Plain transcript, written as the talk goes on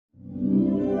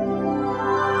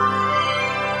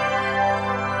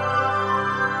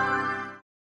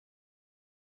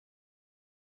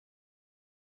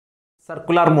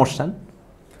Circular motion.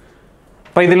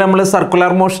 അപ്പോൾ ഇതിൽ നമ്മൾ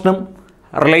സർക്കുലർ മോഷനും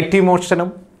റിലേറ്റീവ് മോഷനും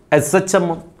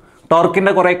SHMഉം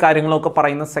ടോർക്കിൻ്റെ കുറേ കാര്യങ്ങളൊക്കെ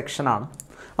പറയുന്ന സെക്ഷനാണ്.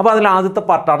 അപ്പോൾ അതിൽ ആദ്യത്തെ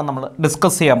പാർട്ടാണ് നമ്മൾ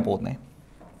ഡിസ്കസ് ചെയ്യാൻ പോകുന്നത്.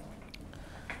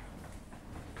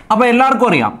 അപ്പോൾ എല്ലാവർക്കും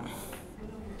അറിയാം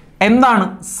എന്താണ്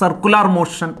സർക്കുലർ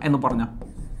മോഷൻ എന്ന് പറഞ്ഞാൽ.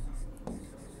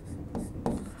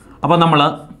 അപ്പോൾ നമ്മൾ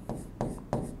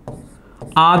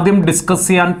ആദ്യം ഡിസ്കസ്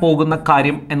ചെയ്യാൻ പോകുന്ന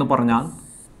കാര്യം എന്ന് പറഞ്ഞാൽ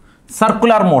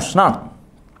സർക്കുലർ മോഷനാണ്.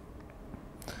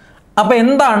 അപ്പോൾ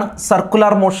എന്താണ്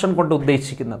സർക്കുലർ മോഷൻ കൊണ്ട്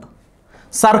ഉദ്ദേശിക്കുന്നത്?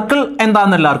 സർക്കിൾ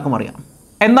എന്താണെന്ന് എല്ലാവർക്കും അറിയാം.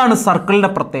 എന്താണ് സർക്കിളിൻ്റെ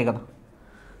പ്രത്യേകത?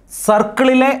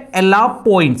 സർക്കിളിലെ എല്ലാ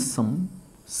പോയിൻറ്റ്സും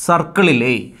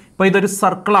സർക്കിളിലെ, ഇപ്പോൾ ഇതൊരു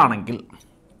സർക്കിളാണെങ്കിൽ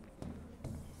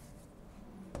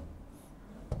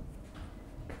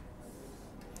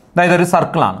ഇതൊരു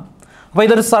സർക്കിളാണ്. അപ്പോൾ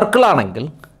ഇതൊരു സർക്കിളാണെങ്കിൽ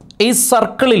ഈ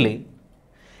സർക്കിളിലെ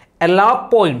എല്ലാ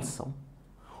പോയിൻറ്റ്സും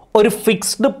ഒരു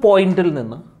ഫിക്സ്ഡ് പോയിന്റിൽ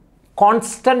നിന്ന്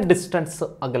constant distance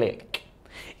അകലെയായിരിക്കും.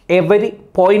 Every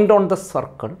point on the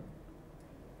circle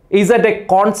is at A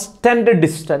constant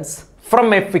distance from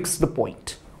A fixed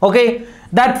point. Okay,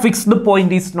 that fixed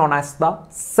point is known as the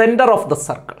centre of the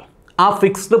circle. ആ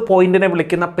ഫിക്സ്ഡ് പോയിന്റിനെ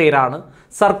വിളിക്കുന്ന പേരാണ്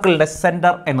സർക്കിളിൻ്റെ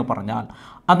സെൻറ്റർ എന്ന് പറഞ്ഞാൽ.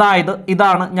 അതായത്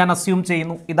ഇതാണ്, ഞാൻ അസ്യൂം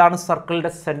ചെയ്യുന്നു ഇതാണ് സർക്കിളിൻ്റെ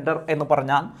സെൻറ്റർ എന്ന്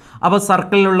പറഞ്ഞാൽ, അപ്പോൾ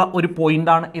സർക്കിളിലുള്ള ഒരു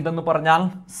പോയിൻ്റാണ് ഇതെന്ന് പറഞ്ഞാൽ,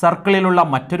 സർക്കിളിലുള്ള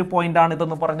മറ്റൊരു പോയിൻ്റാണ്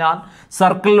ഇതെന്ന് പറഞ്ഞാൽ,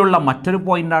 സർക്കിളിലുള്ള മറ്റൊരു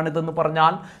പോയിൻ്റാണ് ഇതെന്ന്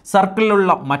പറഞ്ഞാൽ,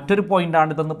 സർക്കിളിലുള്ള മറ്റൊരു പോയിൻ്റാണ്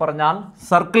ഇതെന്ന് പറഞ്ഞാൽ,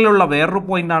 സർക്കിളിലുള്ള വേറൊരു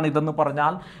പോയിൻ്റാണ് ഇതെന്ന്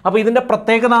പറഞ്ഞാൽ. അപ്പോൾ ഇതിൻ്റെ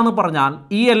പ്രത്യേകത എന്ന് പറഞ്ഞാൽ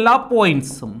ഈ എല്ലാ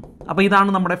പോയിൻറ്റ്സും, അപ്പോൾ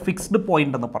ഇതാണ് നമ്മുടെ ഫിക്സ്ഡ്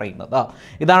പോയിന്റ് എന്ന് പറയുന്നത്.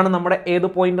 ഇതാണ് നമ്മുടെ ഏത്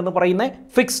പോയിന്റ് എന്ന് പറയുന്നത്?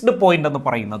 ഫിക്സ്ഡ് പോയിന്റ് എന്ന്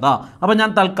പറയുന്നത്. അപ്പോൾ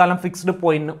ഞാൻ തൽക്കാലം ഫിക്സ്ഡ്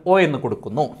പോയിന്റിന് O എന്ന്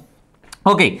കൊടുക്കുന്നു.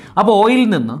 ഓക്കെ, അപ്പോൾ Oയിൽ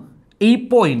നിന്ന് ഈ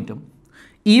പോയിൻറ്റും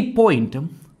ഈ പോയിൻറ്റും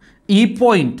ഈ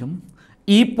പോയിൻറ്റും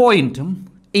ഈ പോയിൻറ്റും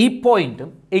ഈ പോയിൻറ്റും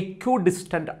ഇക്വ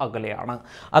ഡിസ്റ്റൻ്റ് അകലെയാണ്.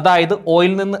 അതായത്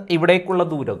Oയിൽ നിന്ന് ഇവിടേക്കുള്ള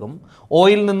ദൂരവും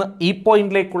Oയിൽ നിന്ന് ഈ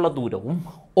പോയിന്റിലേക്കുള്ള ദൂരവും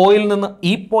Oയിൽ നിന്ന്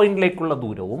ഈ പോയിന്റിലേക്കുള്ള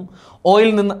ദൂരവും Oയിൽ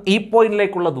നിന്ന് ഈ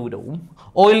പോയിന്റിലേക്കുള്ള ദൂരവും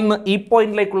Oയിൽ നിന്ന് ഈ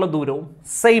പോയിന്റിലേക്കുള്ള ദൂരവും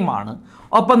സെയിം ആണ്.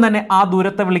 ഒപ്പം തന്നെ ആ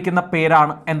ദൂരത്തെ വിളിക്കുന്ന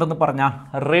പേരാണ് എന്തെന്ന് പറഞ്ഞാൽ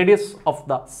റേഡിയസ് ഓഫ്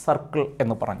ദ സർക്കിൾ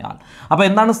എന്ന് പറഞ്ഞാൽ. അപ്പോൾ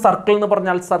എന്താണ് സർക്കിൾ എന്ന്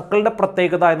പറഞ്ഞാൽ? സർക്കിളിൻ്റെ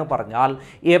പ്രത്യേകത എന്ന് പറഞ്ഞാൽ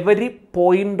every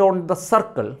point on the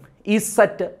circle is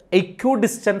at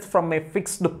equidistant from a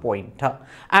fixed point,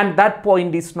 and that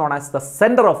point is known as the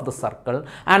center of the circle,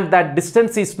 and that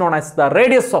distance is known as the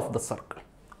radius of the circle.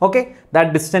 Okay, that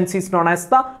distance is known as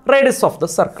the radius of the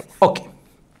circle. Okay,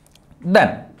 then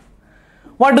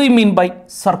what do you mean by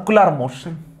circular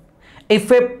motion? If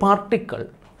a particle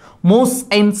moves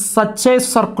in such a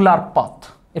circular path,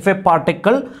 if a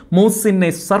particle moves in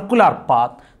a circular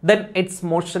path, then its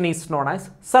motion is known as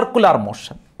circular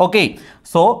motion. Okay,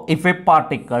 so if a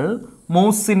particle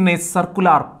moves in a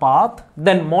circular path,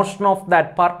 then motion of that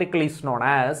particle is known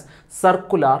as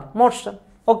circular motion.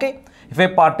 Okay, if a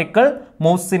particle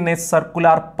moves in a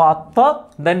circular path,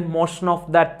 then motion of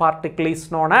that particle is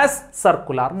known as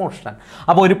circular motion.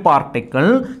 അപ്പോൾ ഒരു particle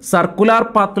circular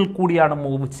പാത്തിൽ കൂടിയാണ്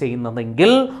move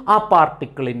ചെയ്യുന്നതെങ്കിൽ ആ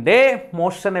പാർട്ടിക്കിളിൻ്റെ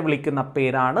മോഷനെ വിളിക്കുന്ന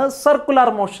പേരാണ്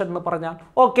circular motion എന്ന് പറഞ്ഞാൽ.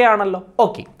 Okay ആണല്ലോ?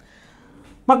 ഓക്കെ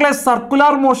മക്കളെ,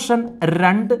 സർക്കുലർ മോഷൻ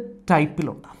രണ്ട്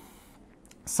ടൈപ്പിലുണ്ട്.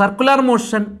 സർക്കുലർ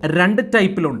മോഷൻ രണ്ട്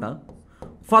ടൈപ്പിലുണ്ട്.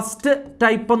 ഫസ്റ്റ്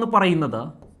ടൈപ്പ് എന്ന് പറയുന്നത്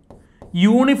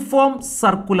യൂണിഫോം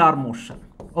സർക്കുലർ മോഷൻ.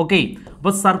 ഓക്കെ,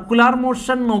 അപ്പോൾ സർക്കുലർ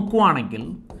മോഷൻ നോക്കുവാണെങ്കിൽ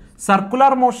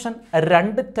സർക്കുലർ മോഷൻ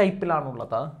രണ്ട്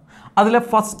ടൈപ്പിലാണുള്ളത്. അതിലെ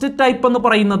ഫസ്റ്റ് ടൈപ്പ് എന്ന്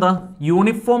പറയുന്നത്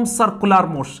യൂണിഫോം സർക്കുലർ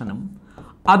മോഷനും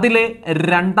അതിലെ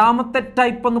രണ്ടാമത്തെ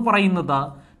ടൈപ്പ് എന്ന് പറയുന്നത്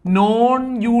നോൺ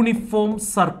യൂണിഫോം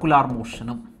സർക്കുലർ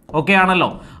മോഷനും. ഓക്കെ ആണല്ലോ?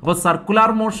 അപ്പോൾ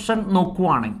സർക്കുലർ മോഷൻ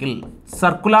നോക്കുവാണെങ്കിൽ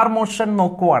സർക്കുലർ മോഷൻ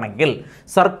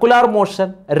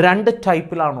രണ്ട്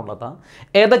ടൈപ്പിലാണുള്ളത്.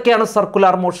 ഏതൊക്കെയാണ്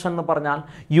സർക്കുലർ മോഷൻ എന്ന് പറഞ്ഞാൽ?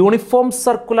 Uniform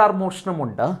circular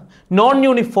മോഷനുമുണ്ട്, non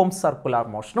uniform circular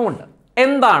മോഷനുമുണ്ട്.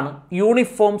 എന്താണ്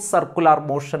യൂണിഫോം സർക്കുലർ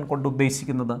മോഷൻ കൊണ്ട്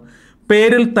ഉദ്ദേശിക്കുന്നത്?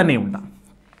 പേരിൽ തന്നെയുണ്ട്.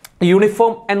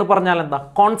 യൂണിഫോം എന്ന് പറഞ്ഞാൽ എന്താ?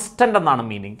 കോൺസ്റ്റന്റ് എന്നാണ്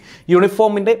മീനിങ്.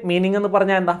 യൂണിഫോമിൻ്റെ മീനിങ് എന്ന്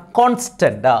പറഞ്ഞാൽ എന്താ?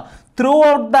 Constant. Through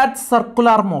out that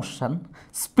circular motion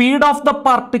speed of the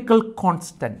particle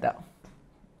constant.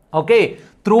 Okay,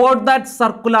 throughout that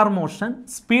circular motion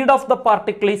speed of the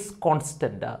particle is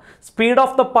constant. Speed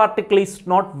of the particle is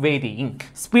not varying.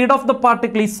 Speed of the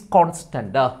particle is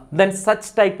constant. Then such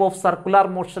type of circular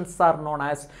motions are known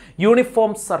as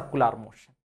uniform circular motion.